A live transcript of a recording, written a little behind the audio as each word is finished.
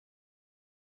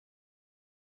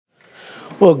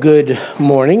Well, good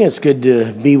morning. It's good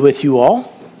to be with you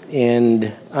all.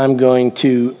 And I'm going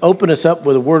to open us up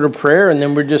with a word of prayer, and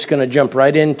then we're just going to jump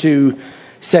right into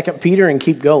 2 Peter and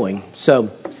keep going. So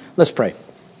let's pray.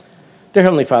 Dear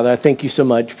Heavenly Father, I thank you so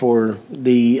much for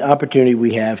the opportunity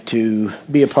we have to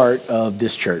be a part of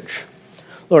this church.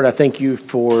 Lord, I thank you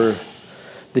for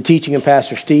the teaching of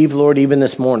Pastor Steve, Lord, even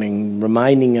this morning,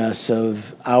 reminding us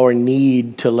of our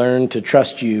need to learn to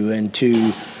trust you and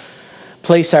to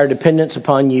place our dependence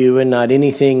upon you and not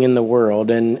anything in the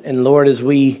world. And Lord, as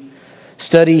we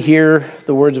study here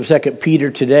the words of 2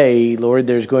 Peter today, Lord,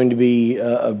 there's going to be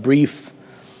a brief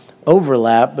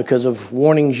overlap because of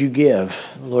warnings you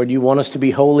give. Lord, you want us to be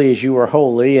holy as you are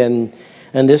holy, and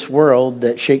this world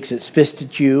that shakes its fist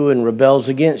at you and rebels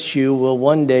against you will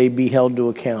one day be held to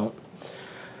account.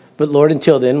 But Lord,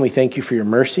 until then, we thank you for your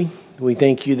mercy. We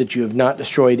thank you that you have not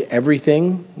destroyed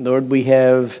everything. Lord, we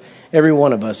have every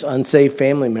one of us unsaved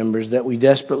family members that we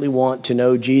desperately want to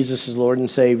know Jesus as Lord and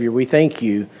Savior. We thank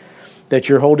you that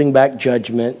you're holding back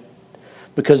judgment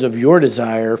because of your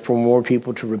desire for more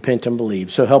people to repent and believe.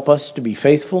 So help us to be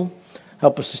faithful.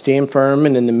 Help us to stand firm.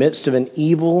 And in the midst of an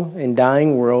evil and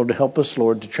dying world, help us,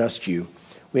 Lord, to trust you.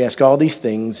 We ask all these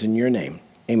things in your name.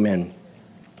 Amen.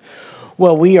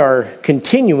 Well, we are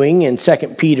continuing in 2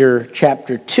 Peter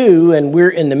chapter 2, and we're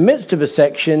in the midst of a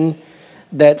section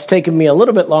that's taken me a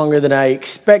little bit longer than I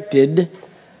expected.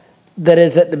 That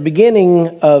is at the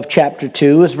beginning of chapter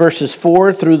 2, is verses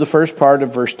 4 through the first part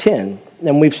of verse 10.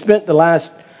 And we've spent the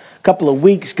last couple of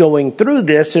weeks going through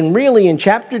this, and really in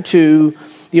chapter 2,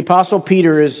 the Apostle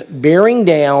Peter is bearing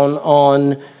down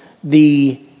on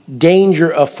the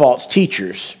danger of false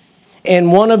teachers.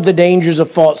 And one of the dangers of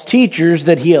false teachers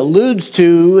that he alludes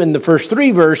to in the first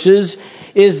 3 verses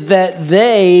is that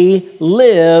they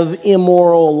live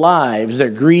immoral lives. They're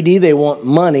greedy, they want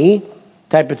money,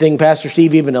 type of thing Pastor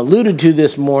Steve even alluded to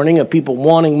this morning, of people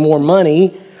wanting more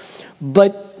money.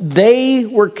 But they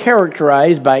were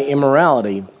characterized by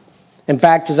immorality. In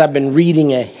fact, as I've been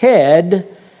reading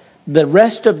ahead, the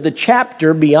rest of the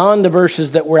chapter, beyond the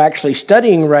verses that we're actually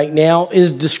studying right now,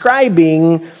 is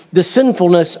describing the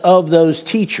sinfulness of those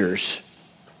teachers.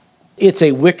 It's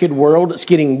a wicked world. It's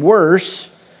getting worse.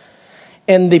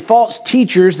 And the false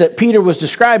teachers that Peter was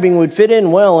describing would fit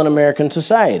in well in American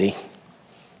society.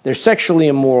 They're sexually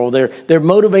immoral. They're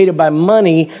motivated by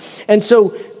money. And so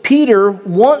Peter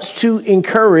wants to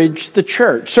encourage the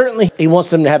church. Certainly, he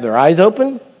wants them to have their eyes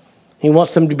open. He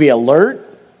wants them to be alert.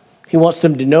 He wants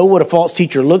them to know what a false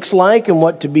teacher looks like and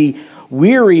what to be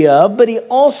weary of. But he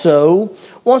also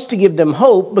wants to give them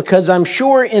hope, because I'm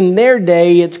sure in their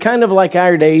day, it's kind of like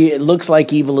our day, it looks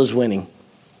like evil is winning.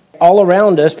 All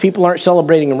around us, people aren't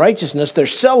celebrating righteousness, they're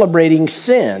celebrating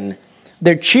sin.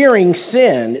 They're cheering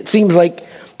sin. It seems like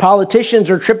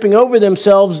politicians are tripping over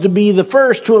themselves to be the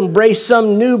first to embrace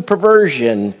some new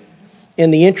perversion in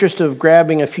the interest of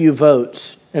grabbing a few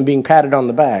votes and being patted on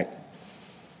the back.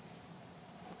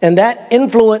 And that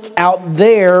influence out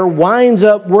there winds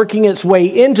up working its way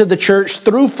into the church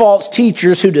through false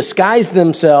teachers who disguise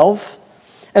themselves,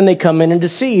 and they come in and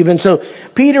deceive. And so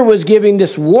Peter was giving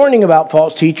this warning about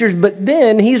false teachers, but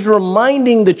then he's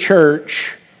reminding the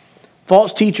church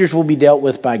false teachers will be dealt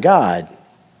with by God.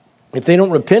 If they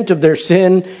don't repent of their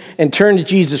sin and turn to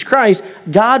Jesus Christ,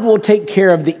 God will take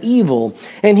care of the evil.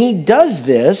 And he does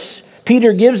this.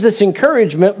 Peter gives this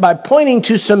encouragement by pointing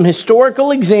to some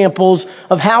historical examples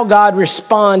of how God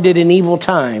responded in evil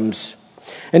times.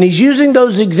 And he's using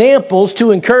those examples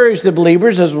to encourage the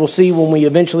believers, as we'll see when we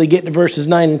eventually get to verses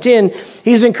 9 and 10.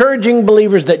 He's encouraging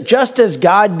believers that just as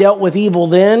God dealt with evil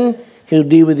then, he'll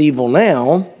deal with evil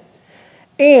now.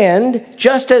 And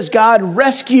just as God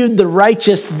rescued the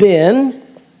righteous then,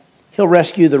 he'll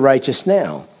rescue the righteous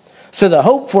now. So the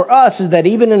hope for us is that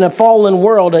even in a fallen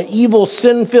world, an evil,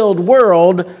 sin-filled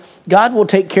world, God will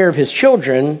take care of his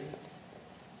children,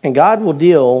 and God will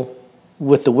deal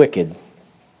with the wicked.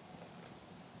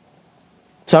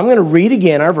 So I'm going to read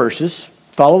again our verses.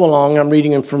 Follow along. I'm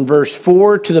reading them from verse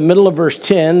 4 to the middle of verse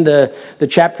 10, the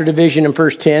chapter division in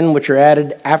verse 10, which are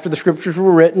added after the scriptures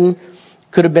were written.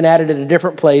 Could have been added at a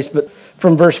different place, but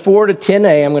from verse 4 to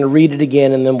 10a, I'm going to read it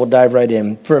again, and then we'll dive right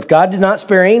in. For if God did not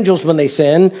spare angels when they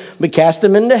sinned, but cast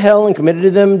them into hell and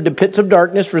committed them to pits of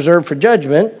darkness reserved for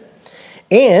judgment,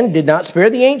 and did not spare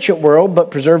the ancient world,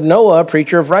 but preserved Noah, a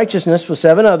preacher of righteousness, with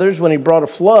 7 others, when he brought a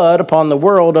flood upon the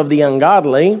world of the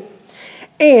ungodly,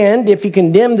 and if he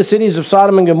condemned the cities of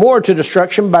Sodom and Gomorrah to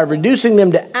destruction by reducing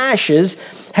them to ashes,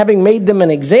 having made them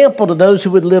an example to those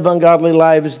who would live ungodly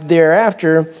lives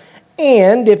thereafter,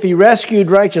 and if he rescued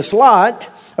righteous Lot,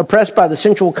 oppressed by the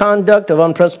sensual conduct of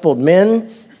unprincipled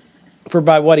men, For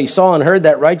by what he saw and heard,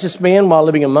 that righteous man, while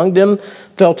living among them,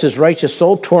 felt his righteous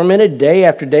soul tormented day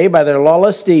after day by their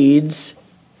lawless deeds.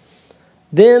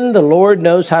 Then the Lord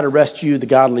knows how to rescue the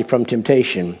godly from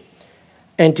temptation,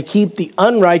 and to keep the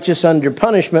unrighteous under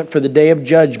punishment for the day of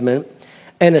judgment,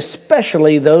 and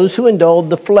especially those who indulge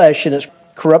the flesh in its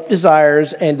corrupt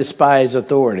desires and despise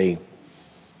authority.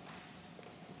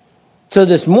 So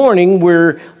this morning,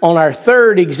 we're on our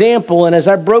third example, and as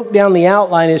I broke down the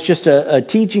outline, it's just a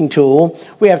teaching tool.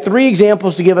 We have three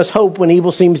examples to give us hope when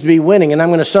evil seems to be winning, and I'm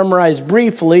going to summarize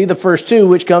briefly the first two,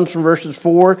 which comes from verses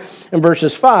 4 and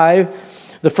verses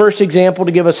 5. The first example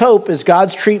to give us hope is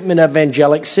God's treatment of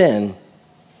angelic sin.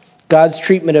 God's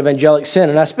treatment of angelic sin.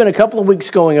 And I spent a couple of weeks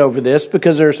going over this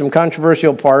because there are some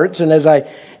controversial parts, and as I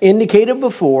indicated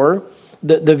before,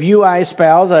 the view I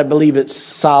espouse, I believe it's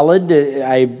solid.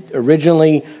 I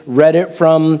originally read it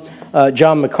from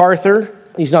John MacArthur.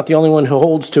 He's not the only one who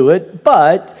holds to it,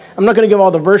 but I'm not going to give all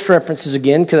the verse references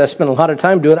again because I spent a lot of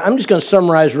time doing it. I'm just going to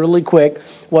summarize really quick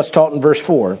what's taught in verse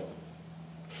 4.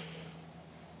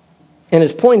 And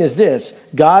his point is this: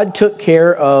 God took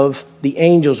care of the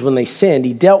angels when they sinned.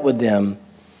 He dealt with them.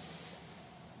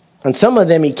 And some of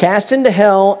them he cast into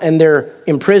hell, and they're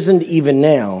imprisoned even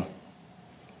now.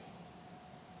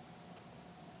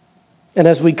 And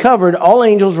as we covered, all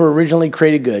angels were originally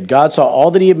created good. God saw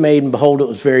all that he had made, and behold, it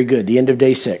was very good. The end of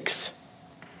day 6.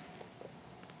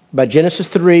 By Genesis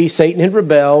 3, Satan had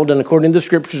rebelled, and according to the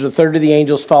scriptures, a third of the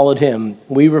angels followed him.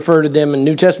 We refer to them in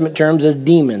New Testament terms as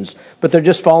demons, but they're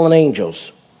just fallen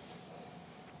angels.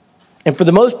 And for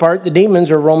the most part, the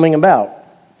demons are roaming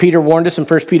about. Peter warned us in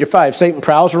 1 Peter 5, Satan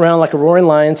prowls around like a roaring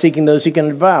lion, seeking those he can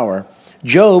devour.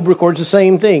 Job records the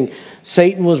same thing.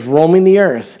 Satan was roaming the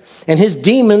earth. And his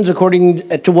demons,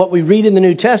 according to what we read in the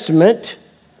New Testament,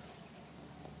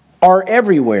 are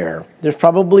everywhere. There's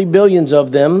probably billions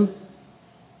of them,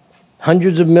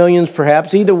 hundreds of millions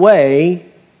perhaps. Either way,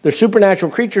 they're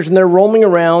supernatural creatures, and they're roaming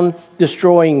around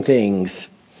destroying things.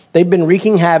 They've been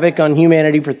wreaking havoc on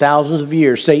humanity for thousands of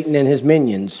years, Satan and his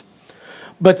minions.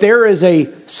 But there is a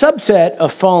subset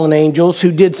of fallen angels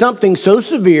who did something so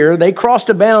severe, they crossed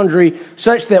a boundary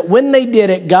such that when they did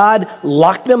it, God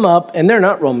locked them up, and they're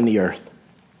not roaming the earth.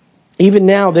 Even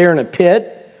now, they're in a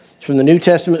pit. It's from the New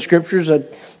Testament scriptures,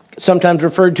 sometimes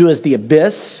referred to as the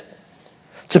abyss.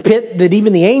 It's a pit that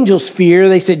even the angels fear.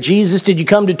 They said, Jesus, did you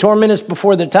come to torment us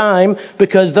before the time?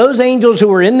 Because those angels who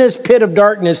were in this pit of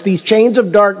darkness, these chains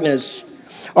of darkness,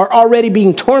 are already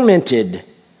being tormented.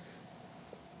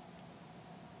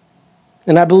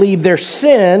 And I believe their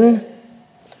sin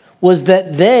was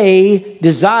that they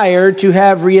desired to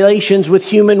have relations with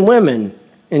human women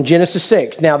in Genesis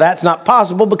 6. Now, that's not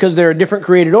possible because they're a different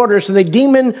created order. So they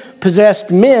demon-possessed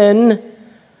men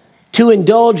to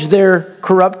indulge their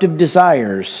corruptive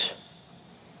desires.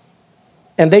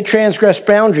 And they transgressed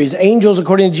boundaries. Angels,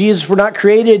 according to Jesus, were not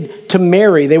created to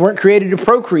marry. They weren't created to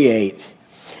procreate.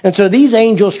 And so these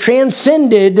angels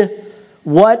transcended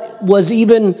what was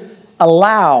even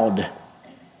allowed.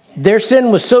 Their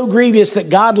sin was so grievous that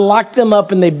God locked them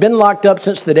up, and they've been locked up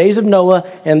since the days of Noah,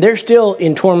 and they're still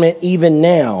in torment even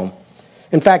now.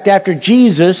 In fact, after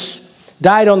Jesus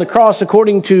died on the cross,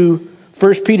 according to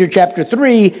 1 Peter chapter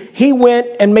 3, he went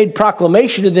and made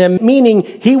proclamation to them, meaning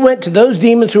he went to those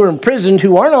demons who are imprisoned,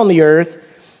 who aren't on the earth,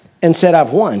 and said,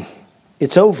 I've won.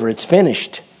 It's over. It's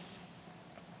finished.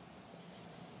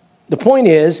 The point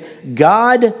is,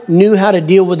 God knew how to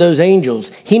deal with those angels.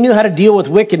 He knew how to deal with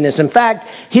wickedness. In fact,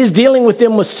 his dealing with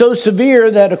them was so severe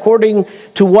that according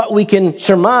to what we can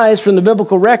surmise from the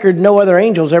biblical record, no other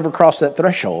angels ever crossed that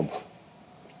threshold.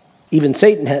 Even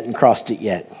Satan hadn't crossed it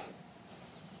yet.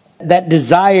 That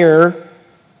desire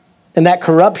and that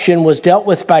corruption was dealt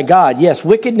with by God. Yes,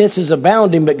 wickedness is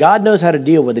abounding, but God knows how to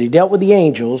deal with it. He dealt with the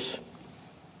angels.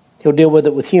 He'll deal with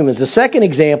it with humans. The second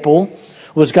example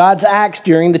was God's acts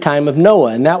during the time of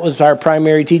Noah. And that was our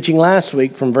primary teaching last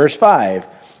week from verse 5.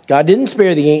 God didn't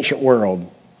spare the ancient world,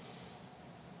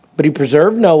 but he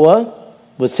preserved Noah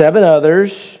with 7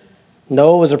 others.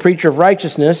 Noah was a preacher of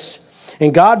righteousness,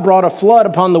 and God brought a flood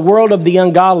upon the world of the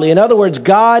ungodly. In other words,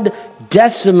 God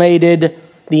decimated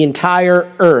the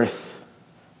entire earth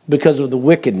because of the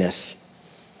wickedness.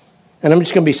 And I'm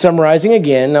just going to be summarizing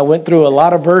again. I went through a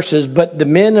lot of verses, but the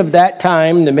men of that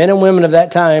time, the men and women of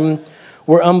that time,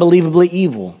 were unbelievably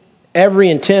evil. Every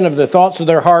intent of the thoughts of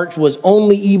their hearts was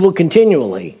only evil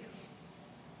continually.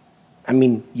 I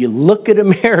mean, you look at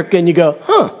America and you go,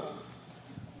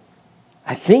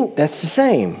 I think that's the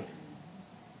same.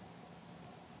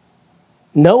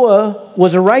 Noah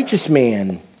was a righteous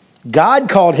man. God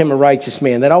called him a righteous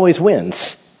man. That always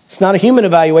wins. It's not a human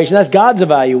evaluation. That's God's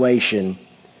evaluation.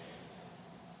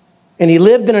 And he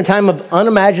lived in a time of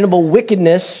unimaginable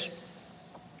wickedness.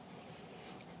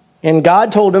 And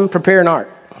God told him, prepare an ark.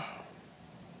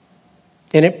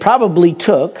 And it probably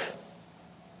took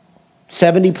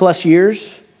 70 plus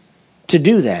years to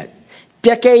do that.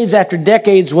 Decades after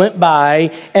decades went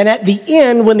by. And at the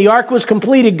end, when the ark was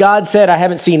completed, God said, I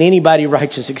haven't seen anybody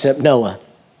righteous except Noah.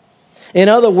 In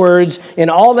other words, in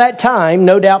all that time,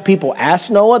 no doubt people asked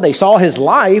Noah. They saw his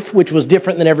life, which was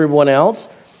different than everyone else.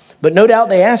 But no doubt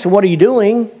they asked him, what are you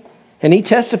doing? And he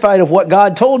testified of what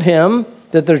God told him,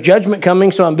 that there's judgment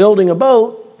coming, so I'm building a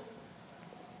boat.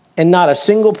 And not a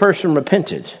single person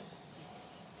repented.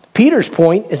 Peter's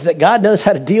point is that God knows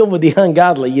how to deal with the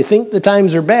ungodly. You think the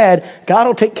times are bad, God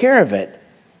will take care of it.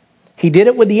 He did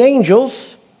it with the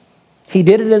angels. He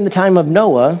did it in the time of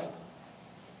Noah.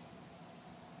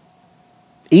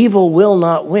 Evil will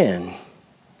not win.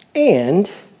 And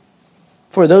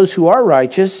for those who are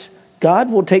righteous,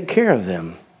 God will take care of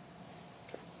them.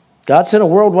 God sent a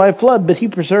worldwide flood, but he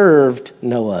preserved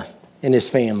Noah and his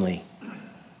family.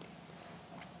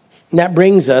 And that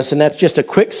brings us, and that's just a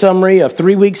quick summary of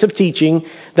 3 weeks of teaching,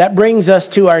 that brings us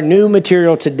to our new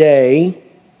material today.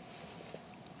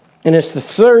 And it's the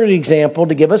third example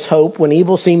to give us hope when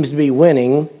evil seems to be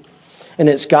winning. And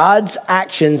it's God's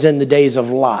actions in the days of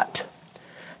Lot.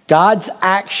 God's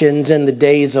actions in the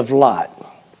days of Lot.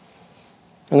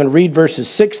 I'm going to read verses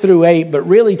 6 through 8, but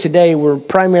really today we're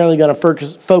primarily going to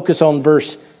focus on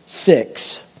verse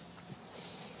 6.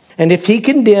 And if he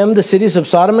condemned the cities of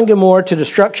Sodom and Gomorrah to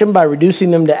destruction by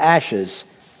reducing them to ashes,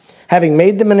 having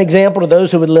made them an example to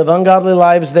those who would live ungodly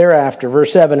lives thereafter.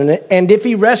 Verse 7, and if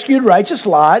he rescued righteous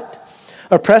Lot,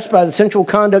 oppressed by the sensual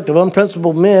conduct of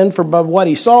unprincipled men, for by what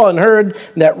he saw and heard,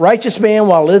 that righteous man,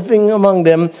 while living among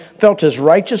them, felt his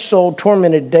righteous soul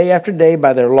tormented day after day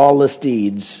by their lawless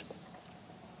deeds.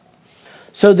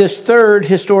 So this third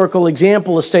historical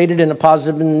example is stated in a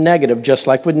positive and negative, just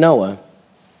like with Noah.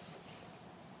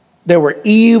 There were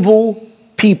evil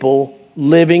people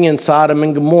living in Sodom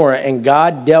and Gomorrah, and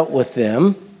God dealt with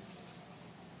them.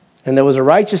 And there was a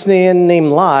righteous man named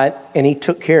Lot, and he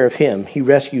took care of him. He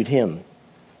rescued him.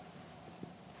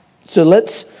 So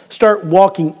let's start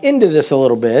walking into this a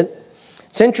little bit.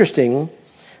 It's interesting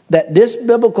that this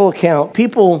biblical account,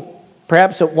 people,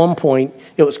 perhaps at one point,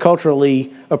 it was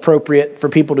culturally appropriate for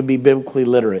people to be biblically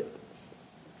literate.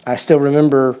 I still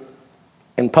remember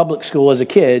in public school as a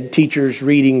kid, teachers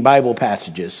reading Bible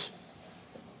passages.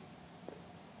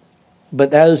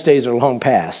 But those days are long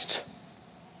past.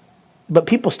 But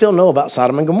people still know about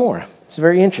Sodom and Gomorrah. It's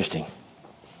very interesting.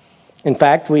 In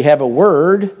fact, we have a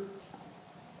word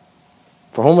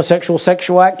for homosexual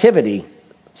sexual activity,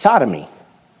 sodomy,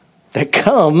 that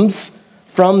comes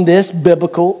from this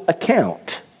biblical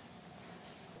account.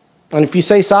 And if you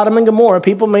say Sodom and Gomorrah,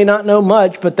 people may not know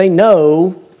much, but they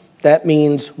know that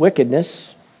means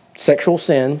wickedness, sexual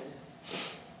sin.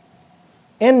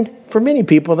 And for many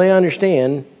people, they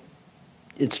understand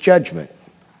it's judgment.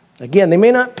 Again, they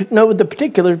may not know the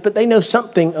particulars, but they know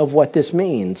something of what this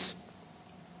means.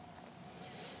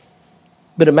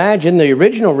 But imagine the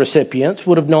original recipients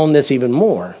would have known this even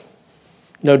more.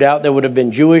 No doubt there would have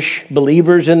been Jewish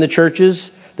believers in the churches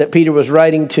that Peter was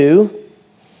writing to.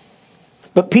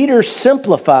 But Peter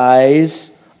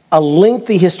simplifies a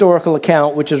lengthy historical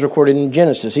account which is recorded in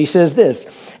Genesis. He says this,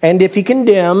 and if he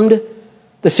condemned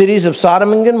the cities of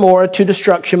Sodom and Gomorrah to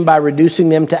destruction by reducing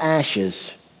them to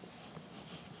ashes.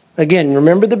 Again,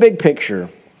 remember the big picture.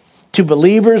 To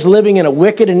believers living in a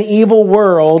wicked and evil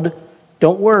world,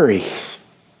 don't worry.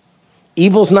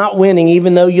 Evil's not winning,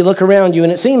 even though you look around you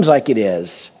and it seems like it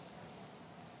is.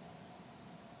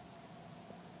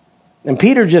 And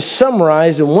Peter just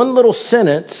summarized in one little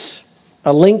sentence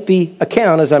a lengthy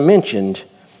account, as I mentioned.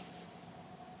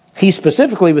 He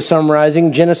specifically was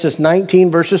summarizing Genesis 19,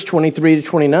 verses 23 to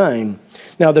 29.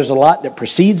 Now, there's a lot that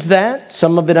precedes that.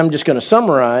 Some of it I'm just going to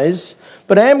summarize.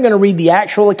 But I am going to read the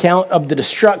actual account of the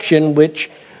destruction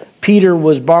which Peter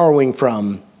was borrowing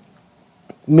from,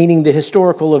 meaning the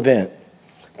historical event.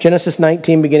 Genesis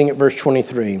 19, beginning at verse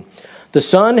 23. The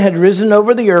sun had risen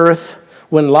over the earth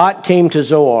when Lot came to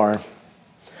Zoar.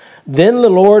 Then the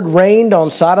Lord rained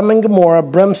on Sodom and Gomorrah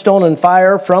brimstone and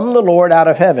fire from the Lord out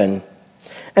of heaven.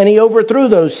 And he overthrew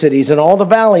those cities and all the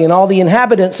valley and all the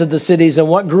inhabitants of the cities and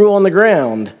what grew on the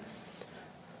ground.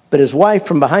 But his wife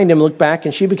from behind him looked back,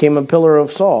 and she became a pillar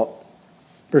of salt.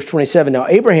 Verse 27, now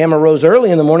Abraham arose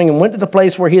early in the morning and went to the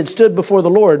place where he had stood before the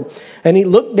Lord. And he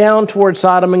looked down toward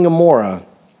Sodom and Gomorrah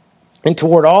and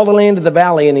toward all the land of the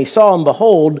valley. And he saw, and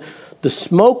behold, the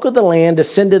smoke of the land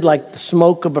ascended like the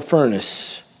smoke of a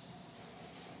furnace.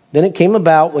 Then it came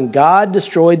about when God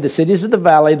destroyed the cities of the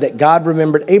valley that God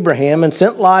remembered Abraham and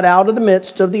sent Lot out of the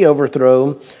midst of the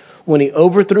overthrow when he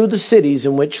overthrew the cities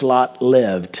in which Lot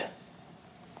lived.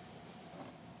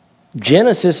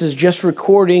 Genesis is just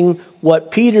recording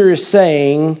what Peter is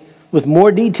saying with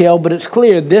more detail, but it's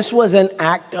clear this was an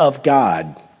act of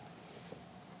God.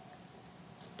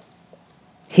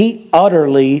 He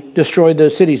utterly destroyed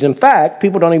those cities. In fact,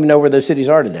 people don't even know where those cities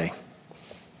are today.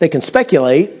 They can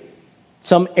speculate.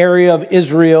 Some area of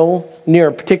Israel near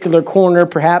a particular corner,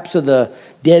 perhaps of the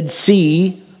Dead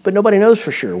Sea, but nobody knows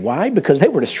for sure. Why? Because they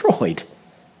were destroyed.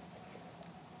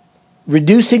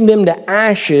 Reducing them to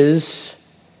ashes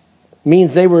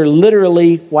means they were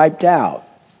literally wiped out.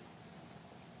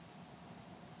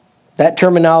 That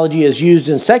terminology is used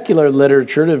in secular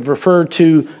literature to refer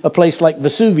to a place like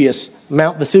Vesuvius,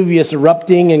 Mount Vesuvius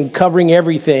erupting and covering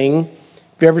everything.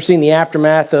 Have you ever seen the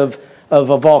aftermath of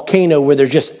a volcano where there's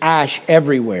just ash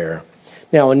everywhere?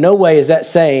 Now, in no way is that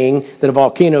saying that a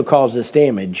volcano causes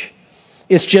damage.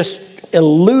 It's just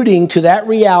alluding to that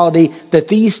reality that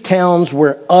these towns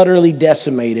were utterly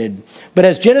decimated. But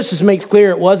as Genesis makes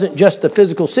clear, it wasn't just the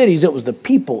physical cities, it was the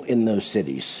people in those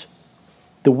cities,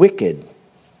 the wicked.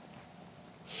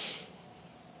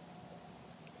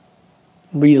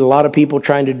 Read a lot of people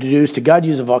trying to deduce, did God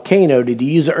use a volcano? Did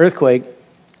he use an earthquake?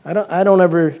 I don't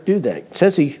ever do that. It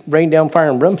says he rained down fire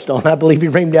and brimstone. I believe he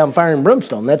rained down fire and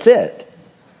brimstone. That's it.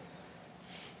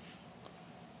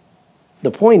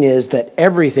 The point is that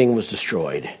everything was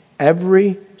destroyed.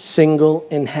 Every single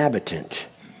inhabitant.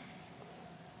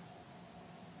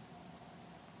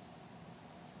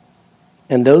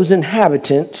 And those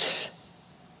inhabitants,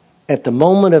 at the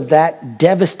moment of that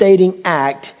devastating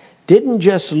act, didn't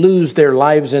just lose their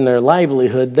lives and their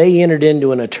livelihood. They entered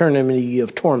into an eternity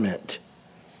of torment.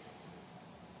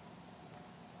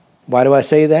 Why do I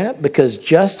say that? Because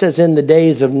just as in the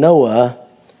days of Noah,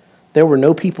 there were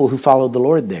no people who followed the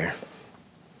Lord there.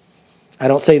 I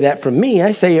don't say that from me,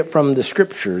 I say it from the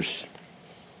scriptures.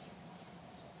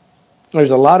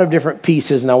 There's a lot of different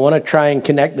pieces, and I want to try and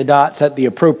connect the dots at the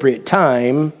appropriate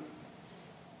time.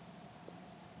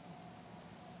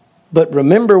 But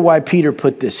remember why Peter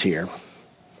put this here.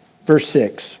 Verse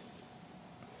 6.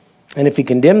 And if he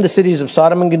condemned the cities of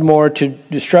Sodom and Gomorrah to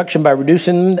destruction by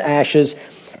reducing them to ashes,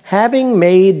 having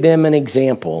made them an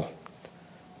example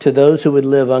to those who would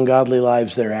live ungodly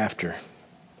lives thereafter.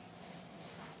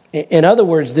 In other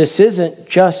words, this isn't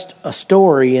just a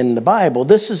story in the Bible.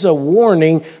 This is a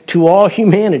warning to all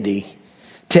humanity,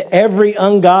 to every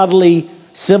ungodly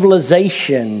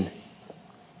civilization.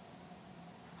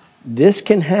 This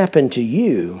can happen to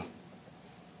you,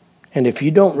 and if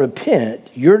you don't repent,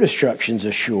 your destruction's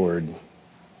assured.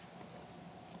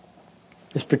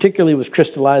 This particularly was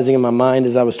crystallizing in my mind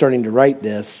as I was starting to write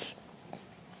this.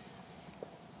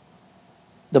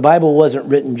 The Bible wasn't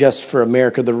written just for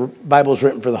America. The Bible is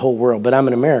written for the whole world, but I'm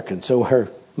an American, so are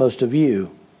most of you.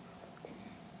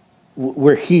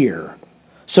 We're here.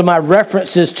 So my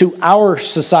references to our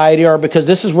society are because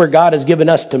this is where God has given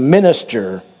us to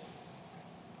minister.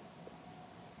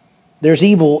 There's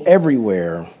evil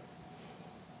everywhere.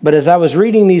 But as I was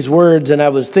reading these words and I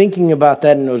was thinking about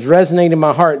that and it was resonating in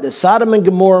my heart that Sodom and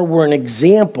Gomorrah were an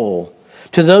example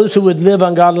to those who would live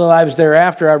ungodly lives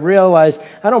thereafter, I realized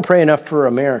I don't pray enough for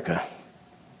America.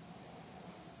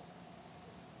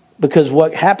 Because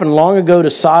what happened long ago to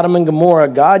Sodom and Gomorrah,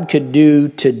 God could do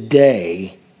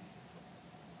today.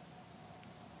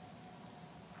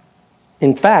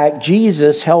 In fact,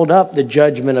 Jesus held up the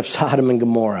judgment of Sodom and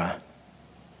Gomorrah.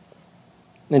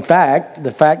 In fact,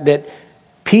 the fact that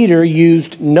Peter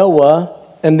used Noah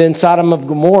and then Sodom and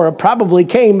Gomorrah probably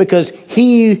came because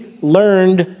he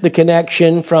learned the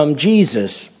connection from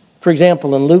Jesus. For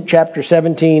example, in Luke chapter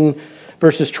 17,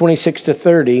 verses 26 to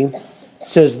 30,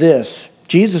 says this.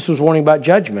 Jesus was warning about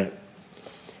judgment.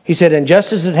 He said, and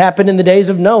just as it happened in the days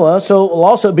of Noah, so it will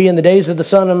also be in the days of the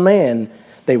Son of Man.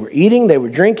 They were eating, they were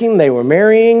drinking, they were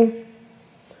marrying.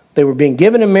 They were being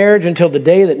given in marriage until the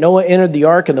day that Noah entered the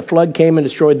ark and the flood came and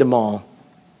destroyed them all.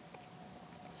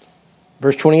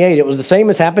 Verse 28, it was the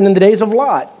same as happened in the days of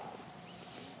Lot.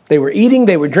 They were eating,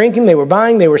 they were drinking, they were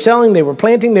buying, they were selling, they were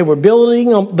planting, they were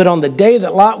building. But on the day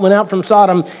that Lot went out from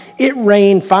Sodom, it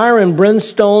rained fire and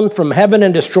brimstone from heaven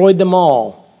and destroyed them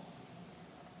all.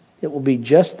 It will be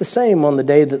just the same on the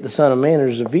day that the Son of Man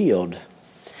is revealed.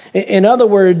 In other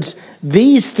words,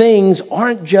 these things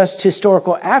aren't just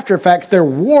historical after effects, they're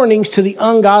warnings to the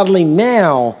ungodly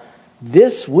now.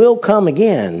 This will come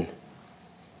again.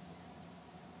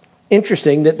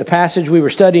 Interesting that the passage we were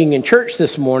studying in church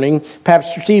this morning,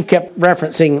 Pastor Steve kept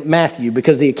referencing Matthew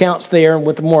because the account's there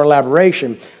with more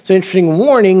elaboration. It's an interesting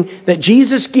warning that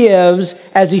Jesus gives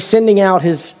as he's sending out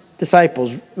his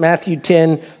disciples. Matthew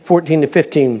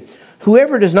 10:14-15.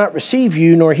 Whoever does not receive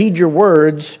you nor heed your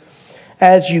words,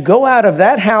 as you go out of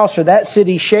that house or that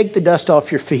city, shake the dust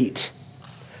off your feet.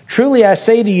 Truly I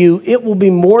say to you, it will be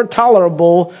more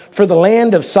tolerable for the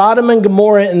land of Sodom and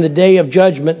Gomorrah in the day of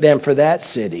judgment than for that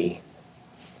city.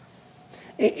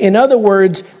 In other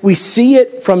words, we see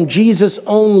it from Jesus'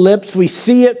 own lips. We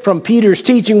see it from Peter's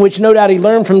teaching, which no doubt he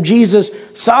learned from Jesus.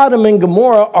 Sodom and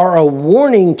Gomorrah are a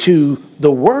warning to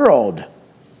the world.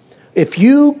 If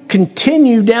you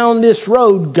continue down this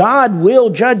road, God will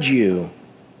judge you.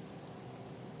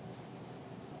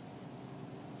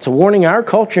 It's a warning our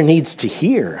culture needs to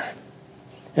hear.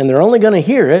 And they're only going to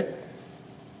hear it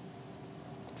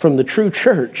from the true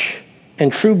church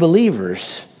and true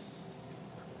believers.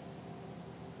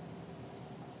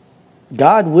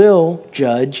 God will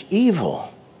judge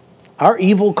evil. Our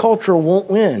evil culture won't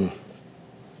win.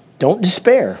 Don't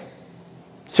despair.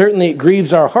 Certainly it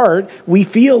grieves our heart. We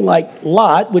feel like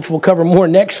Lot, which we'll cover more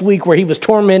next week, where he was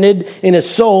tormented in his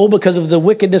soul because of the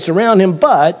wickedness around him.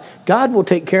 But God will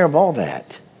take care of all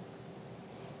that.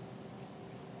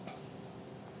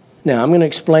 Now, I'm going to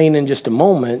explain in just a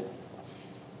moment.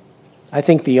 I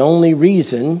think the only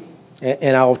reason,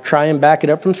 and I'll try and back it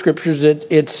up from Scriptures,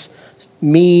 it's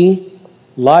me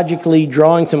logically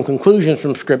drawing some conclusions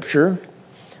from Scripture.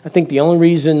 I think the only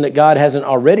reason that God hasn't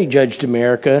already judged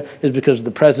America is because of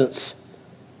the presence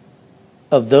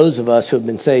of those of us who have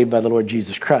been saved by the Lord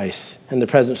Jesus Christ and the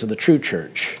presence of the true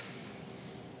church.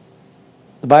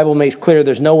 The Bible makes clear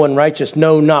there's no one righteous,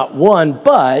 no, not one,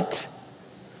 but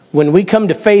when we come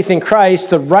to faith in Christ,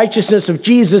 the righteousness of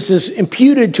Jesus is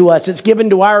imputed to us. It's given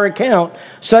to our account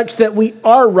such that we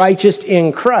are righteous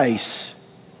in Christ.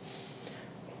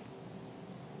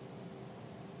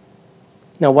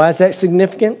 Now, why is that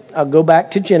significant? I'll go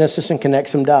back to Genesis and connect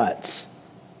some dots.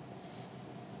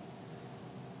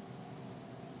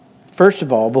 First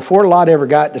of all, before Lot ever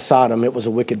got to Sodom, it was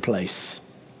a wicked place.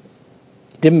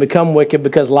 It didn't become wicked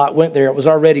because Lot went there. It was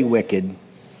already wicked.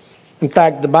 In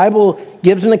fact, the Bible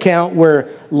gives an account where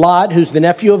Lot, who's the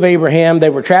nephew of Abraham,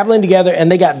 they were traveling together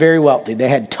and they got very wealthy. They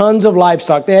had tons of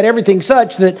livestock. They had everything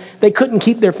such that they couldn't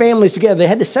keep their families together. They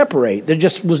had to separate. There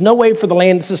just was no way for the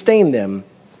land to sustain them.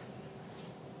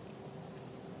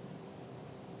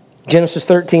 Genesis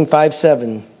 13, 5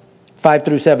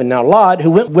 through 7. Now Lot,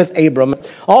 who went with Abram,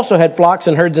 also had flocks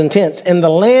and herds and tents, and the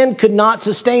land could not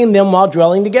sustain them while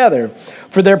dwelling together,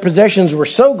 for their possessions were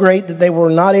so great that they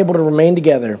were not able to remain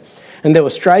together. And there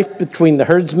was strife between the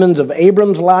herdsmen of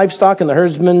Abram's livestock and the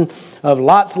herdsmen of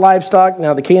Lot's livestock.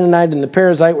 Now the Canaanite and the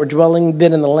Perizzite were dwelling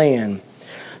then in the land.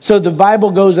 So the Bible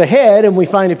goes ahead, and we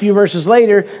find a few verses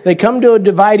later, they come to a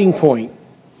dividing point.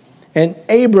 And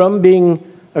Abram, being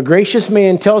a gracious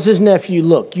man, tells his nephew,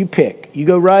 look, you pick. You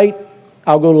go right,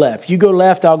 I'll go left. You go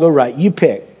left, I'll go right. You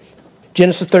pick.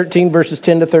 Genesis 13, verses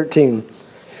 10 to 13.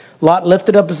 Lot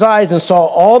lifted up his eyes and saw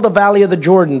all the valley of the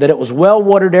Jordan, that it was well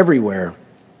watered everywhere.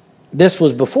 This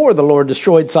was before the Lord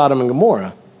destroyed Sodom and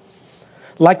Gomorrah.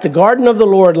 Like the garden of the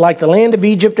Lord, like the land of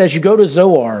Egypt as you go to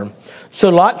Zoar. So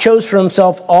Lot chose for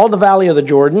himself all the valley of the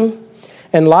Jordan,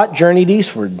 and Lot journeyed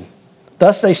eastward.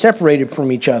 Thus they separated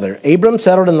from each other. Abram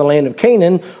settled in the land of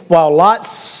Canaan, while Lot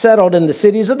settled in the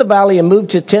cities of the valley and moved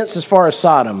to tents as far as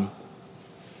Sodom.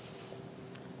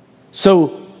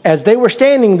 So as they were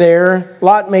standing there,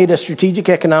 Lot made a strategic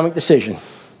economic decision.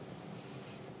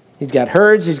 He's got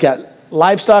herds, he's got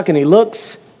livestock, and he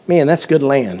looks, man, that's good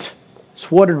land.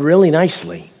 It's watered really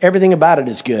nicely. Everything about it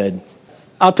is good.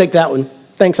 I'll take that one.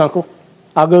 Thanks, Uncle.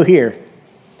 I'll go here.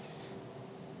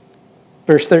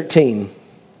 Verse 13.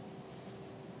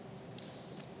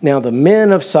 Now the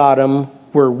men of Sodom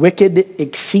were wicked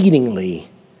exceedingly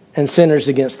and sinners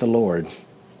against the Lord.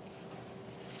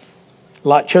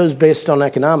 Lot chose based on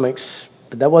economics,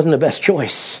 but that wasn't the best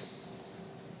choice.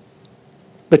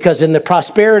 Because in the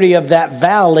prosperity of that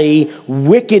valley,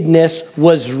 wickedness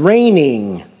was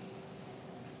reigning.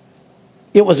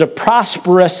 It was a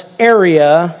prosperous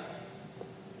area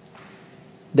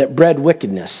that bred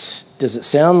wickedness. Does it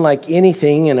sound like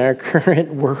anything in our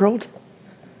current world?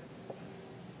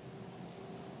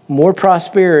 More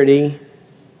prosperity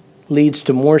leads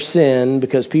to more sin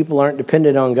because people aren't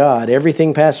dependent on God.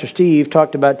 Everything Pastor Steve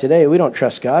talked about today, we don't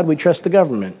trust God, we trust the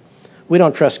government. We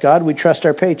don't trust God, we trust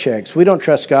our paychecks. We don't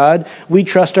trust God, we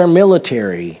trust our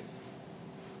military.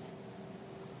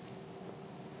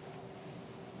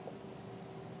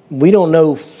 We don't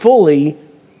know fully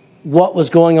what was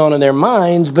going on in their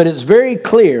minds, but it's very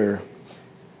clear.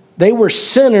 They were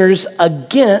sinners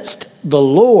against the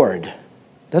Lord.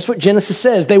 That's what Genesis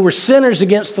says. They were sinners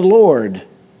against the Lord.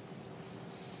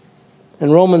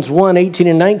 And Romans 1:18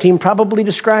 and 19 probably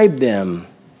described them.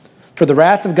 For the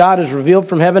wrath of God is revealed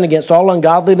from heaven against all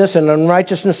ungodliness and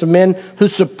unrighteousness of men who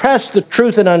suppress the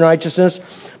truth in unrighteousness,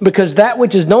 because that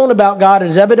which is known about God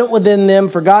is evident within them,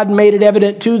 for God made it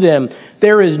evident to them.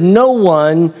 There is no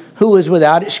one who is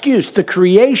without excuse. The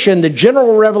creation, the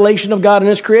general revelation of God in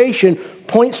His creation,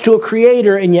 points to a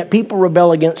Creator, and yet people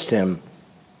rebel against Him.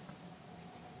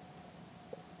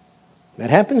 That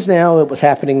happens now. It was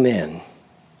happening then.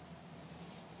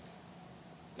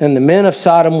 And the men of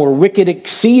Sodom were wicked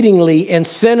exceedingly and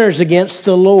sinners against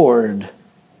the Lord. You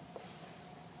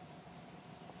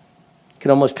can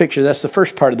almost picture that's the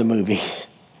first part of the movie.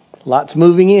 Lot's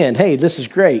moving in. Hey, this is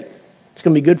great. It's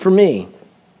going to be good for me.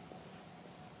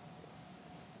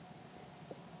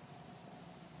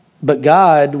 But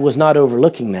God was not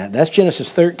overlooking that. That's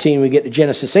Genesis 13. We get to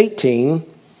Genesis 18,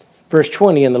 verse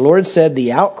 20. And the Lord said,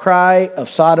 the outcry of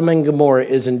Sodom and Gomorrah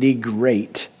is indeed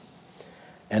great,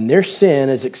 and their sin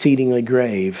is exceedingly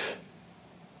grave.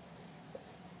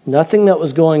 Nothing that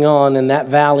was going on in that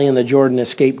valley in the Jordan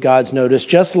escaped God's notice,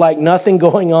 just like nothing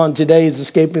going on today is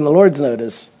escaping the Lord's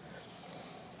notice.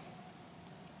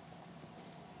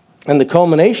 And the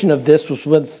culmination of this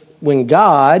was when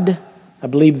God, I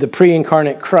believe the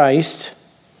pre-incarnate Christ,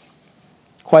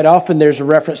 quite often there's a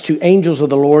reference to angels of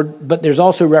the Lord, but there's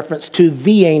also reference to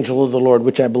the angel of the Lord,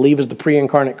 which I believe is the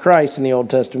pre-incarnate Christ in the Old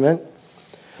Testament.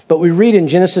 But we read in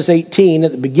Genesis 18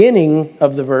 at the beginning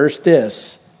of the verse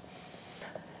this.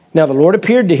 Now the Lord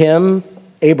appeared to him,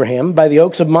 Abraham, by the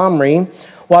oaks of Mamre,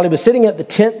 while he was sitting at the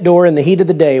tent door in the heat of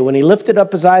the day. When he lifted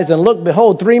up his eyes and looked,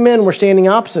 behold, 3 men were standing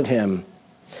opposite him.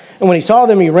 And when he saw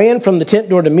them, he ran from the tent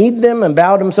door to meet them and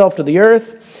bowed himself to the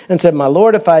earth and said, my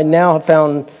Lord, if I now have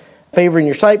found favor in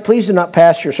your sight, please do not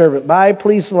pass your servant by.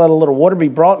 Please let a little water be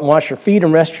brought and wash your feet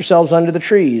and rest yourselves under the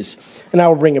trees. And I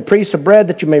will bring a piece of bread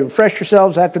that you may refresh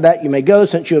yourselves. After that you may go,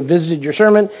 since you have visited your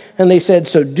servant. And they said,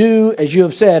 so do as you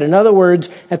have said. In other words,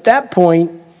 at that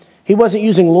point, he wasn't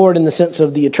using Lord in the sense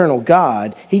of the eternal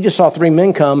God. He just saw 3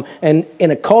 men come, and in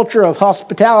a culture of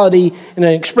hospitality, in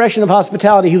an expression of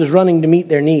hospitality, he was running to meet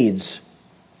their needs.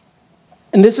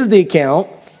 And this is the account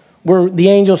where the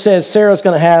angel says Sarah's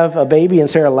going to have a baby, and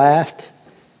Sarah laughed.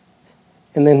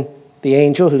 And then the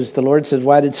angel, who's the Lord, says,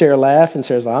 why did Sarah laugh? And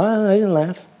Sarah's like, I didn't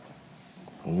laugh.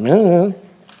 No.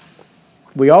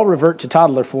 We all revert to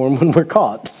toddler form when we're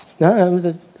caught. No,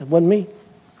 that wasn't me.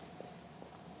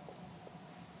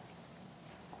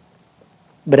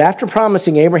 But after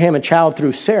promising Abraham a child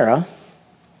through Sarah,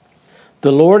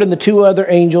 the Lord and the 2 other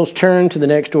angels turned to the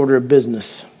next order of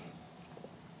business.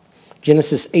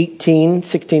 Genesis 18,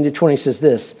 16 to 20 says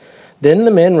this. Then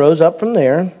the men rose up from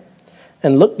there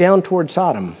and looked down toward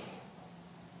Sodom.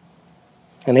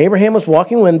 And Abraham was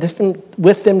walking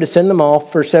with them to send them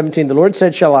off. Verse 17, the Lord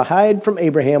said, shall I hide from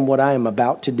Abraham what I am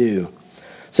about to do?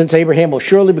 Since Abraham will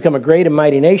surely become a great and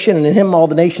mighty nation, and in him all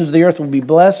the nations of the earth will be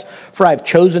blessed, for I have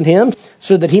chosen him,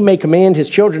 so that he may command his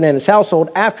children and his household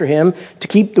after him to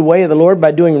keep the way of the Lord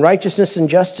by doing righteousness and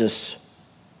justice,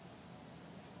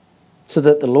 so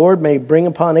that the Lord may bring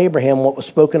upon Abraham what was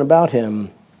spoken about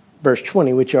him. Verse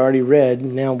 20, which I already read,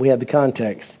 now we have the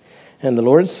context. And the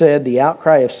Lord said, the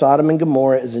outcry of Sodom and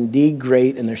Gomorrah is indeed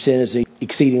great, and their sin is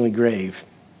exceedingly grave.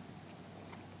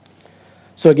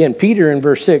 So again, Peter in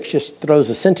verse 6 just throws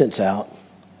a sentence out.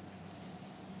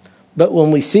 But when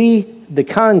we see the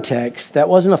context, that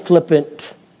wasn't a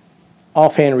flippant,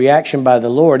 offhand reaction by the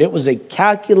Lord. It was a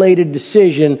calculated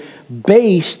decision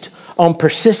based on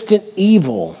persistent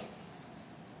evil.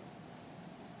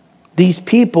 These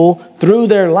people, through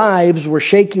their lives, were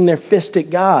shaking their fist at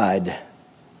God.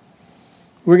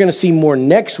 We're going to see more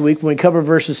next week when we cover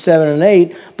verses 7 and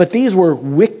 8. But these were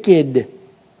wicked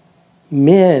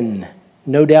men.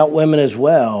 No doubt women as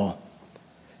well.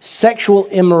 Sexual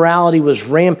immorality was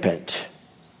rampant.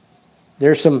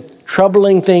 There's some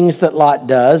troubling things that Lot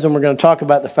does, and we're going to talk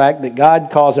about the fact that God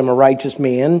calls him a righteous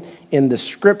man in the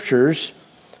scriptures,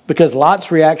 because Lot's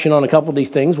reaction on a couple of these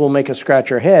things will make us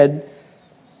scratch our head.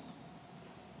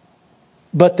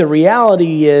 But the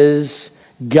reality is,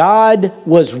 God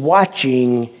was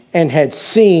watching and had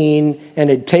seen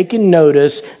and had taken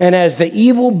notice, and as the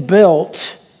evil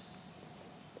built,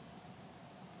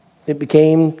 it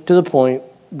became to the point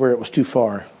where it was too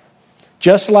far.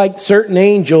 Just like certain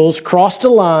angels crossed a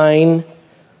line,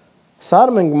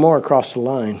 Sodom and Gomorrah crossed the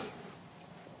line.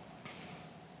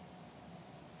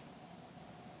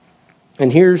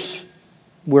 And here's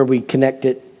where we connect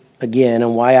it again,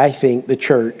 and why I think the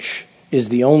church is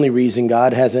the only reason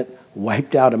God hasn't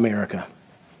wiped out America.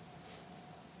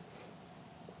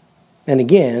 And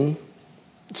again,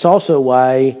 it's also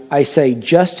why I say,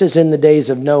 just as in the days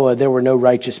of Noah, there were no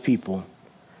righteous people.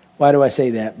 Why do I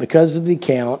say that? Because of the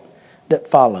account that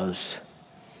follows.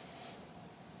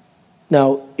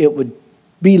 Now, it would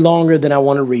be longer than I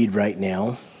want to read right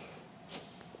now,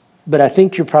 but I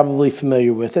think you're probably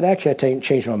familiar with it. Actually, I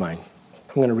changed my mind.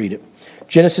 I'm going to read it.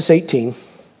 Genesis 18.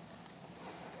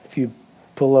 If you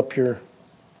pull up your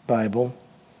Bible.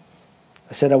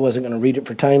 I said I wasn't going to read it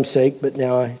for time's sake, but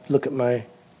now I look at my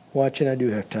watch and I do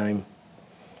have time.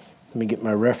 Let me get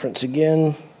my reference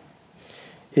again.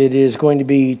 It is going to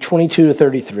be 22 to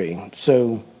 33.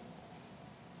 So,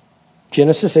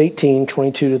 Genesis 18,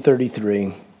 22 to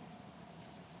 33.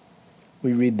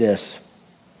 We read this.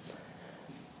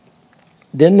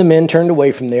 Then the men turned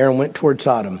away from there and went toward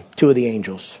Sodom, two of the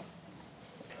angels,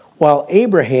 while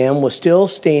Abraham was still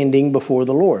standing before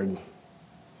the Lord.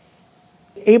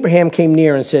 Abraham came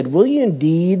near and said, "Will you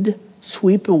indeed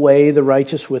sweep away the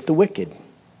righteous with the wicked?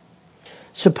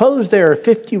 Suppose there are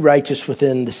 50 righteous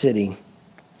within the city.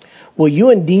 Will you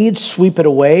indeed sweep it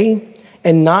away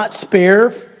and not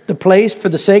spare the place for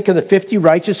the sake of the 50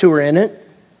 righteous who are in it?"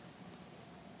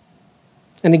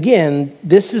 And again,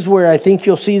 this is where I think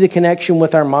you'll see the connection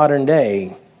with our modern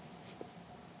day.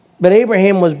 But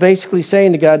Abraham was basically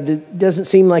saying to God, it doesn't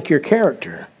seem like your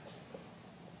character.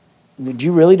 Would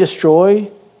you really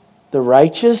destroy the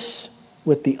righteous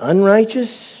with the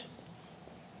unrighteous?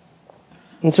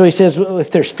 And so he says, well,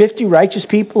 if there's 50 righteous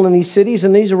people in these cities,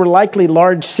 and these were likely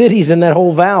large cities in that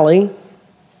whole valley,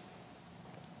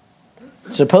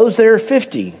 suppose there are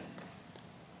 50.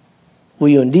 Will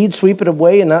you indeed sweep it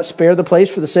away and not spare the place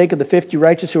for the sake of the 50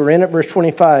 righteous who are in it? Verse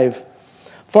 25.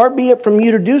 Far be it from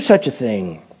you to do such a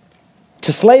thing,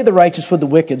 to slay the righteous with the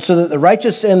wicked, so that the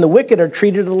righteous and the wicked are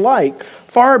treated alike.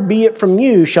 Far be it from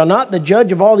you. Shall not the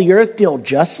judge of all the earth deal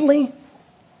justly?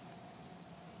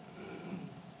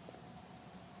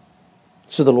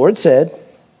 So the Lord said,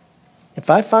 if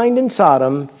I find in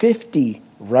Sodom 50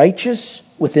 righteous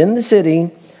within the city,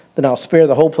 then I'll spare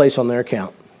the whole place on their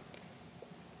account.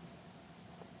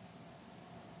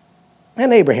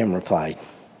 And Abraham replied,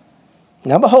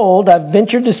 now behold, I've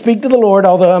ventured to speak to the Lord,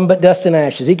 although I'm but dust and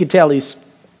ashes. He could tell he's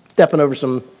stepping over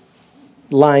some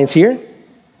lines here.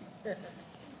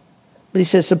 But he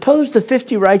says, suppose the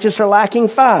 50 righteous are lacking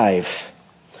 5.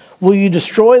 Will you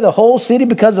destroy the whole city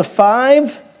because of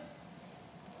 5?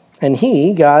 And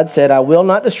he, God, said, I will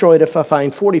not destroy it if I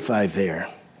find 45 there.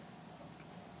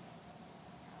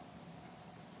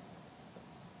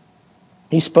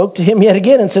 He spoke to him yet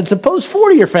again and said, suppose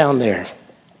 40 are found there.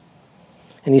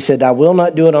 And he said, I will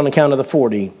not do it on account of the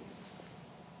 40.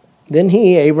 Then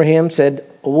he, Abraham, said,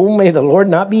 oh, may the Lord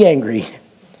not be angry,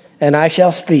 and I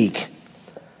shall speak.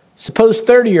 Suppose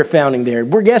 30 are found there.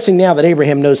 We're guessing now that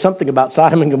Abraham knows something about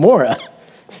Sodom and Gomorrah.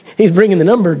 He's bringing the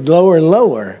number lower and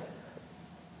lower.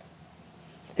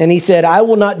 And he said, I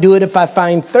will not do it if I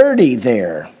find 30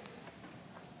 there.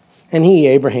 And he,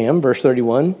 Abraham, verse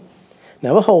 31,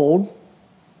 now behold,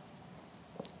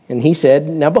 and he said,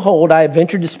 now behold, I have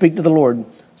ventured to speak to the Lord.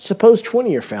 Suppose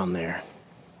 20 are found there.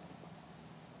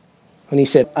 And he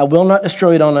said, I will not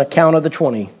destroy it on account of the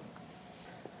 20.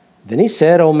 Then he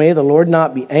said, oh, may the Lord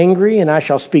not be angry, and I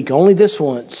shall speak only this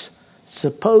once.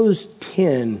 Suppose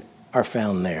 10 are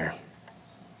found there.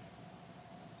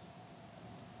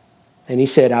 And he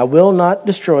said, I will not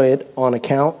destroy it on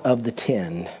account of the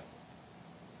 10.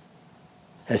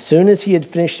 As soon as he had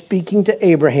finished speaking to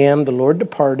Abraham, the Lord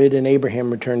departed, and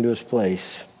Abraham returned to his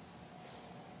place.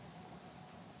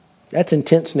 That's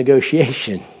intense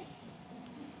negotiation.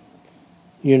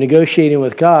 You're negotiating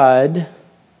with God,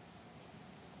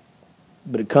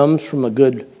 but it comes from a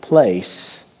good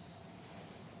place.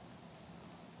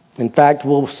 In fact,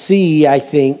 we'll see, I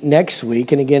think, next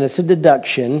week, and again, it's a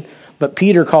deduction, but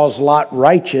Peter calls Lot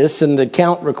righteous, and the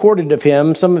account recorded of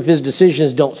him, some of his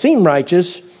decisions don't seem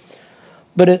righteous,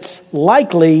 but it's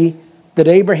likely that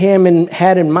Abraham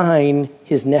had in mind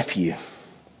his nephew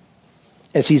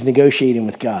as he's negotiating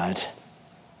with God.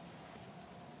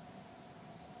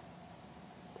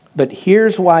 But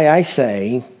here's why I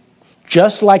say,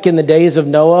 just like in the days of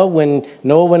Noah, when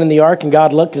Noah went in the ark and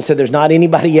God looked and said, there's not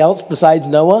anybody else besides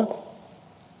Noah,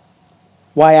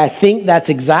 why I think that's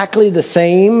exactly the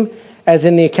same as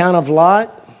in the account of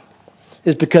Lot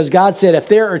is because God said, if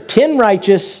there are 10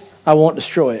 righteous, I won't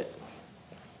destroy it.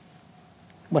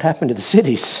 What happened to the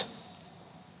cities?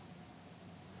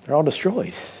 They're all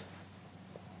destroyed.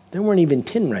 There weren't even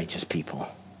 10 righteous people.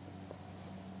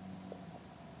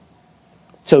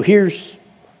 So here's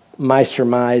my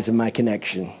surmise and my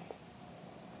connection.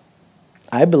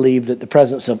 I believe that the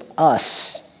presence of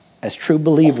us as true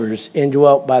believers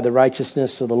indwelt by the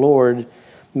righteousness of the Lord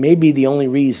may be the only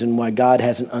reason why God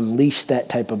hasn't unleashed that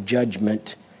type of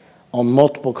judgment on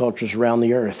multiple cultures around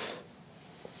the earth.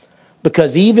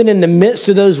 Because even in the midst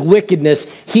of those wickedness,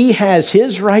 he has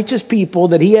his righteous people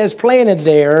that he has planted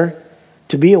there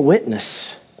to be a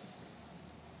witness.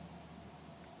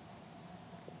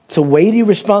 It's a weighty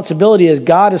responsibility as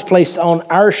God has placed on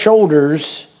our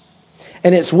shoulders,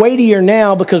 and it's weightier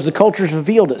now because the culture has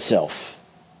revealed itself.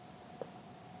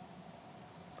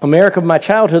 America of my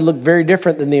childhood looked very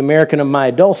different than the American of my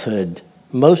adulthood.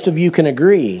 Most of you can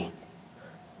agree.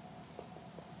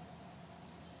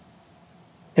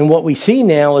 And what we see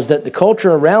now is that the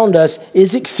culture around us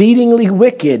is exceedingly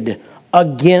wicked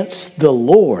against the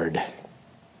Lord.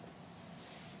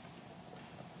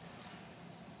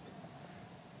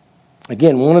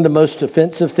 Again, one of the most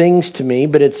offensive things to me,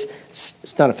 but it's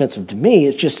not offensive to me,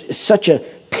 it's such a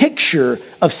picture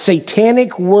of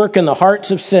satanic work in the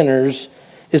hearts of sinners,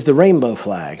 is the rainbow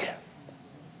flag.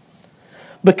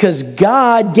 Because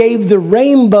God gave the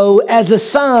rainbow as a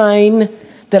sign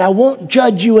that I won't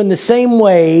judge you in the same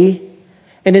way.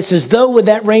 And it's as though with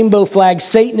that rainbow flag,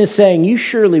 Satan is saying, you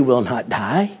surely will not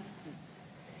die.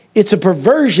 It's a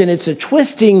perversion. It's a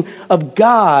twisting of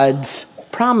God's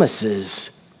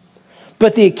promises.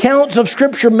 But the accounts of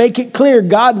Scripture make it clear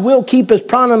God will keep his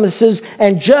promises.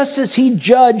 And just as he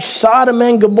judged Sodom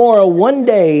and Gomorrah, one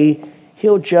day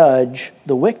he'll judge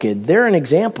the wicked. They're an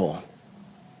example.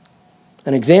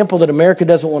 An example that America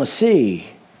doesn't want to see.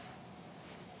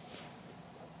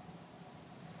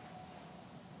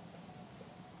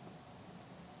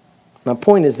 My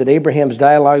point is that Abraham's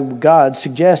dialogue with God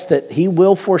suggests that he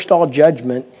will forestall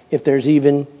judgment if there's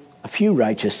even a few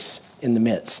righteous in the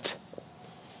midst.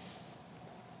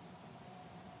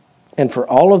 And for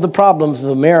all of the problems of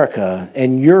America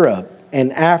and Europe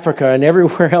and Africa and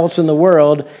everywhere else in the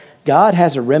world, God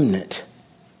has a remnant.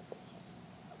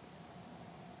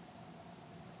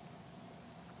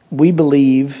 We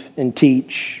believe and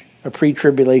teach a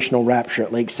pre-tribulational rapture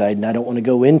at Lakeside, and I don't want to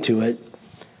go into it.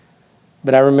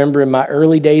 But I remember in my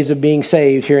early days of being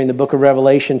saved, hearing the book of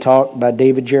Revelation taught by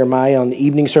David Jeremiah on the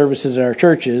evening services in our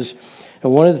churches.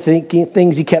 And one of the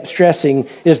things he kept stressing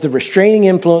is the restraining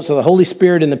influence of the Holy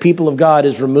Spirit in the people of God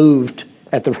is removed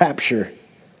at the rapture.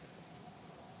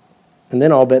 And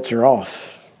then all bets are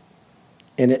off.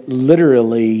 And it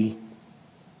literally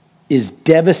is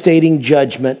devastating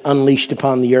judgment unleashed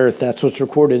upon the earth. That's what's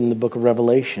recorded in the book of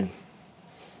Revelation.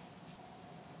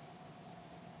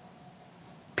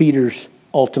 Peter's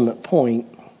ultimate point,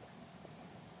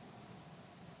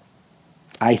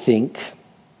 I think,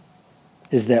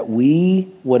 is that we,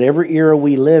 whatever era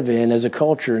we live in as a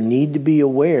culture, need to be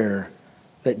aware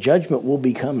that judgment will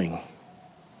be coming.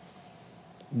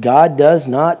 God does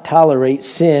not tolerate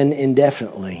sin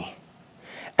indefinitely.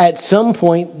 At some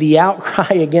point, the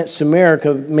outcry against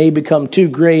America may become too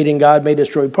great and God may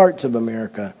destroy parts of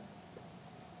America.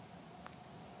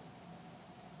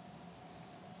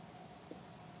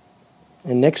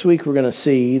 And next week, we're going to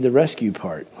see the rescue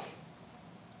part.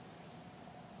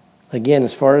 Again,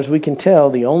 as far as we can tell,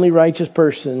 the only righteous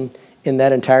person in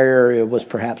that entire area was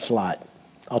perhaps Lot.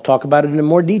 I'll talk about it in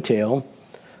more detail.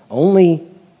 Only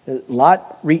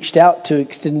Lot reached out to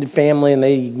extended family and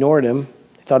they ignored him.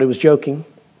 They thought he was joking.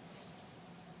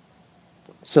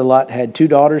 So Lot had 2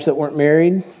 daughters that weren't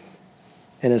married,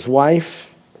 and his wife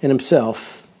and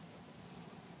himself.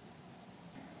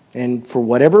 And for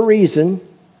whatever reason,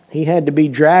 he had to be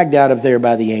dragged out of there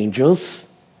by the angels.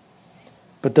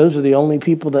 But those are the only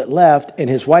people that left. And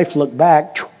his wife looked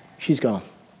back. She's gone.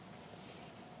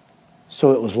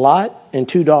 So it was Lot and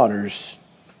 2 daughters.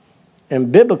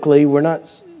 And biblically,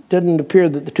 didn't appear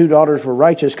that the 2 daughters were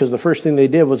righteous because the first thing they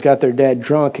did was got their dad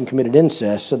drunk and committed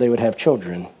incest so they would have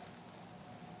children.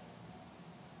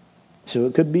 So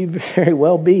it could very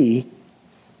well be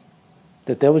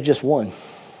that there was just one.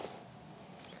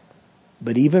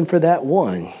 But even for that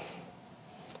one,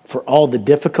 for all the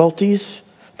difficulties,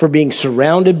 for being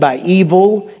surrounded by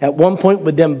evil, at one point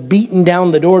with them beating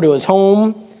down the door to his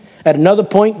home, at another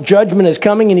point judgment is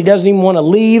coming and he doesn't even want to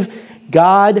leave,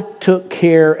 God took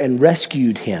care and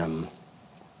rescued him.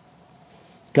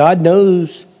 God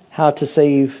knows how to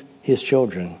save his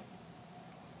children.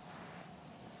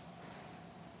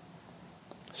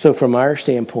 So from our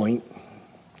standpoint,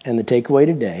 and the takeaway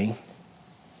today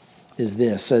is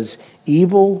this: as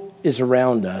evil is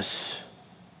around us,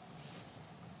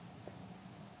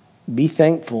 be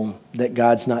thankful that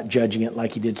God's not judging it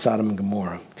like he did Sodom and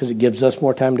Gomorrah, because it gives us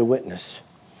more time to witness.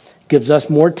 It gives us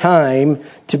more time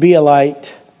to be a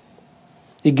light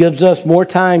It gives us more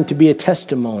time to be a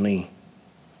testimony.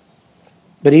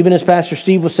 But even as Pastor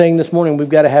Steve was saying this morning, we've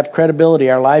got to have credibility.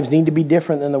 Our lives need to be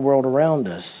different than the world around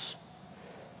us.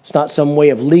 It's not some way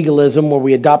of legalism where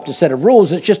we adopt a set of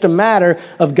rules. It's just a matter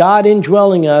of God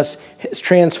indwelling us has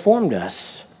transformed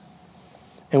us.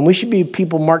 And we should be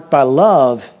people marked by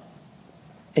love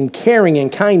and caring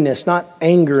and kindness, not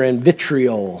anger and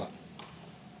vitriol.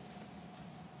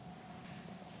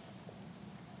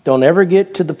 Don't ever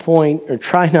get to the point, or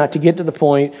try not to get to the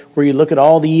point, where you look at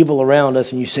all the evil around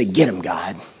us and you say, "Get him,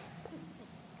 God."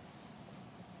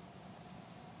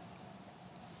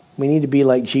 We need to be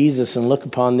like Jesus and look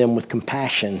upon them with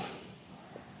compassion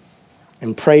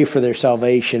and pray for their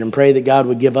salvation and pray that God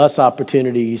would give us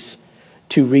opportunities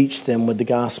to reach them with the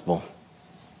gospel.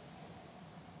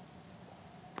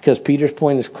 Because Peter's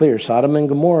point is clear. Sodom and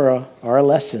Gomorrah are a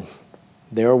lesson.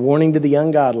 They're a warning to the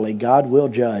ungodly. God will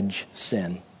judge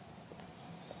sin.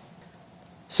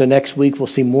 So next week we'll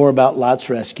see more about Lot's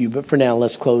rescue. But for now,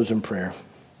 let's close in prayer.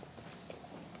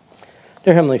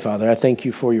 Dear Heavenly Father, I thank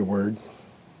you for your word.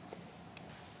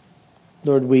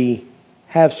 Lord, we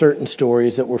have certain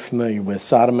stories that we're familiar with.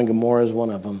 Sodom and Gomorrah is one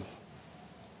of them.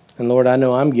 And Lord, I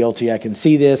know I'm guilty. I can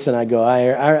see this and I go,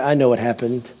 I know what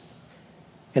happened.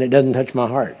 And it doesn't touch my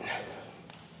heart.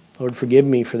 Lord, forgive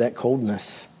me for that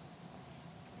coldness.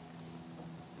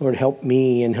 Lord, help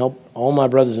me and help all my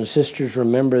brothers and sisters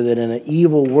remember that in an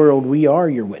evil world, we are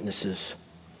your witnesses.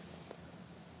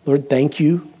 Lord, thank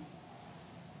you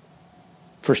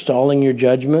for stalling your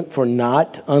judgment, for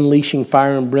not unleashing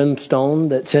fire and brimstone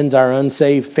that sends our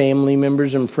unsaved family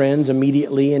members and friends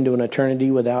immediately into an eternity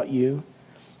without you.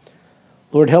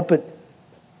 Lord, help it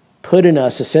put in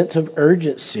us a sense of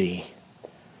urgency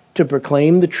to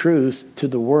proclaim the truth to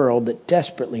the world that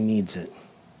desperately needs it.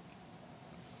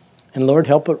 And Lord,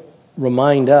 help it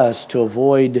remind us to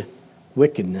avoid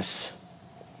wickedness.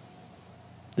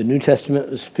 The New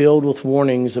Testament is filled with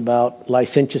warnings about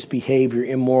licentious behavior,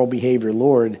 immoral behavior.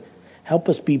 Lord, help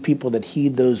us be people that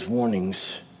heed those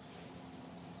warnings.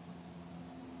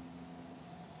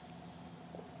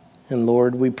 And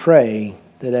Lord, we pray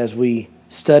that as we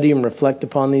study and reflect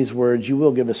upon these words, you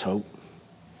will give us hope.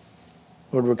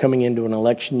 Lord, we're coming into an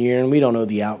election year and we don't know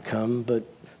the outcome, but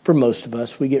for most of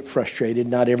us, we get frustrated.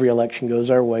 Not every election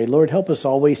goes our way. Lord, help us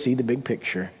always see the big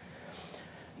picture.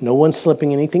 No one's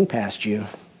slipping anything past you.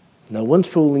 No one's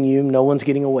fooling you. No one's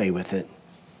getting away with it.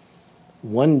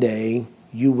 One day,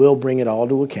 you will bring it all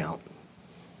to account.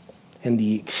 And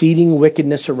the exceeding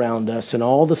wickedness around us and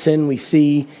all the sin we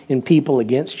see in people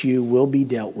against you will be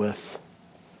dealt with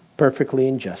perfectly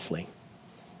and justly.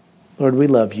 Lord, we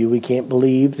love you. We can't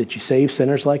believe that you save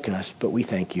sinners like us, but we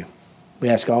thank you. We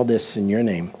ask all this in your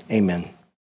name. Amen.